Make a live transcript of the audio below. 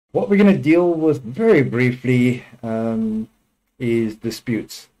What we're going to deal with very briefly is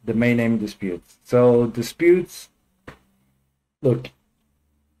disputes, domain name disputes. So disputes, look,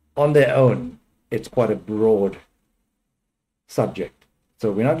 on their own, it's quite a broad subject.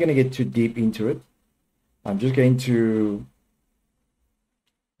 So we're not going to get too deep into it. I'm just going to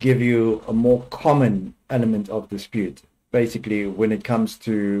give you a more common element of dispute. Basically, when it comes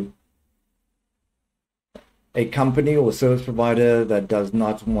to a company or service provider that does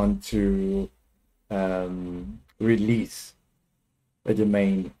not want to release a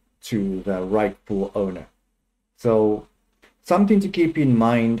domain to the rightful owner. So something to keep in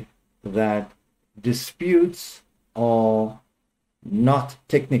mind, that disputes are not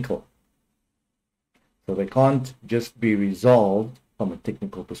technical. So they can't just be resolved from a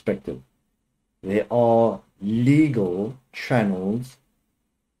technical perspective. There are legal channels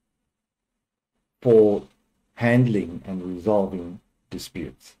for handling and resolving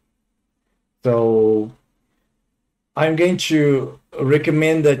disputes. So I'm going to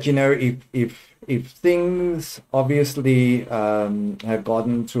recommend that, if things obviously have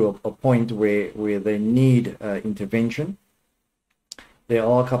gotten to a point where they need intervention, there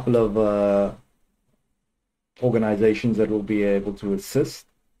are a couple of organizations that will be able to assist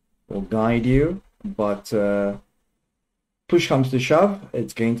or guide you, but push comes to shove,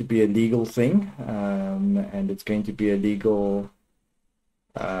 it's going to be a legal thing, and it's going to be a legal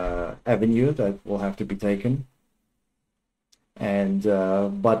avenue that will have to be taken. And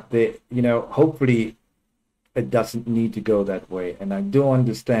but hopefully it doesn't need to go that way. And I do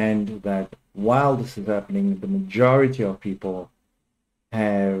understand that while this is happening, the majority of people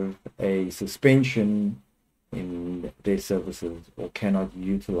have a suspension in their services or cannot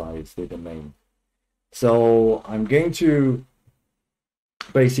utilize their domain. So I'm going to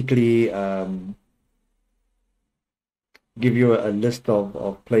basically give you a list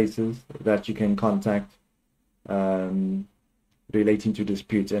of places that you can contact relating to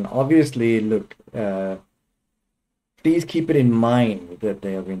disputes. And obviously, look, please keep it in mind that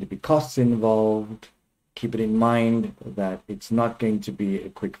there are going to be costs involved. Keep it in mind that it's not going to be a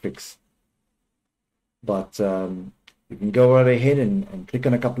quick fix. But you can go right ahead and click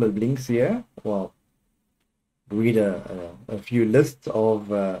on a couple of links here. Well, read a few lists of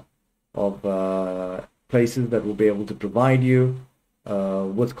places that will be able to provide you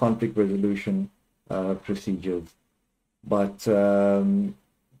with conflict resolution procedures. But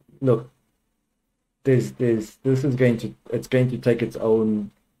look, this is going to take its own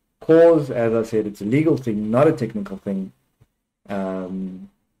course. As I said, it's a legal thing, not a technical thing, and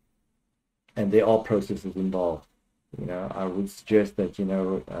there are processes involved. I would suggest that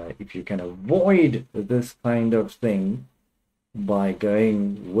if you can avoid this kind of thing by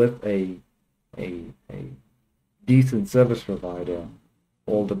going with a decent service provider,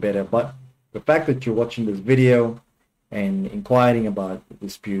 all the better. But the fact that you're watching this video and inquiring about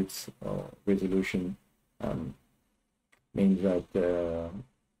disputes or resolution means that the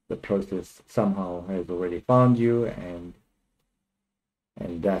process somehow has already found you, and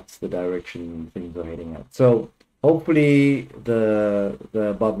that's the direction things are heading at. So hopefully the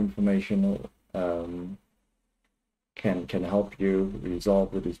above information can help you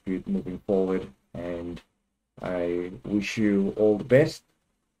resolve the dispute moving forward, and I wish you all the best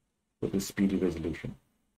with the speedy resolution.